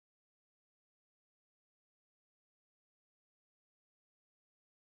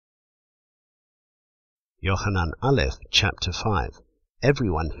Yohanan Aleph, chapter 5.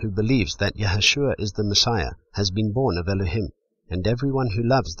 Everyone who believes that Yeshua is the Messiah has been born of Elohim, and everyone who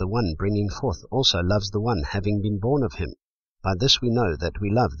loves the one bringing forth also loves the one having been born of him. By this we know that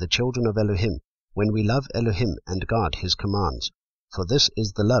we love the children of Elohim, when we love Elohim and guard his commands. For this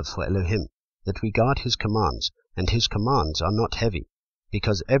is the love for Elohim, that we guard his commands, and his commands are not heavy,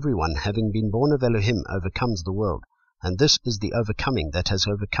 because everyone having been born of Elohim overcomes the world, and this is the overcoming that has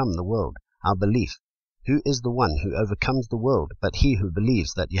overcome the world, our belief. Who is the one who overcomes the world but he who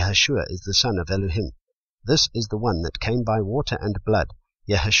believes that Yeshua is the Son of Elohim? This is the one that came by water and blood,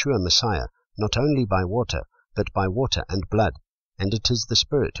 Yeshua Messiah, not only by water, but by water and blood. And it is the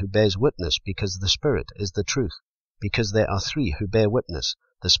Spirit who bears witness, because the Spirit is the truth. Because there are three who bear witness,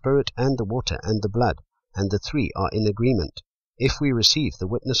 the Spirit and the water and the blood, and the three are in agreement. If we receive the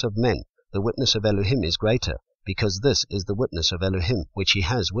witness of men, the witness of Elohim is greater, because this is the witness of Elohim which he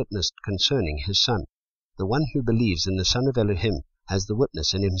has witnessed concerning his Son. The one who believes in the Son of Elohim has the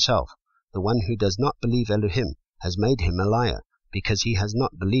witness in himself. The one who does not believe Elohim has made him a liar, because he has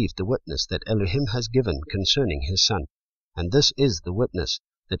not believed the witness that Elohim has given concerning his Son. And this is the witness,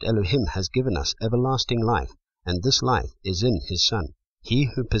 that Elohim has given us everlasting life, and this life is in his Son. He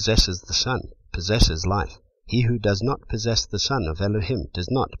who possesses the Son possesses life. He who does not possess the Son of Elohim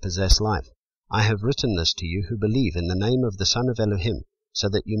does not possess life. I have written this to you who believe in the name of the Son of Elohim, so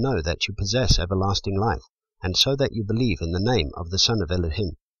that you know that you possess everlasting life, and so that you believe in the name of the Son of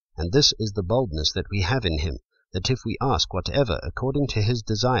Elohim. And this is the boldness that we have in him, that if we ask whatever according to his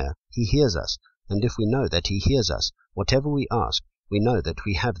desire, he hears us. And if we know that he hears us, whatever we ask, we know that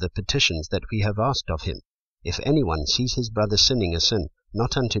we have the petitions that we have asked of him. If anyone sees his brother sinning a sin,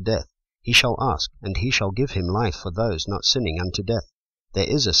 not unto death, he shall ask, and he shall give him life for those not sinning unto death. There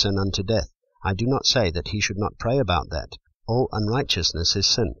is a sin unto death. I do not say that he should not pray about that. All unrighteousness is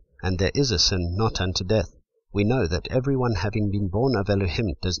sin, and there is a sin not unto death. We know that everyone having been born of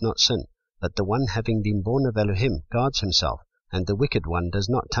Elohim does not sin, but the one having been born of Elohim guards himself, and the wicked one does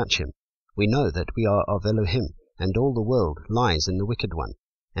not touch him. We know that we are of Elohim, and all the world lies in the wicked one.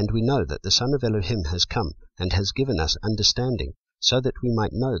 And we know that the Son of Elohim has come, and has given us understanding, so that we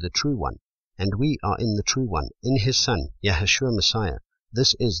might know the true one. And we are in the true one, in his Son, Yeshua Messiah.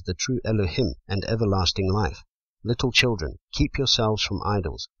 This is the true Elohim and everlasting life. Little children, keep yourselves from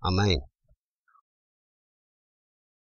idols. Amen.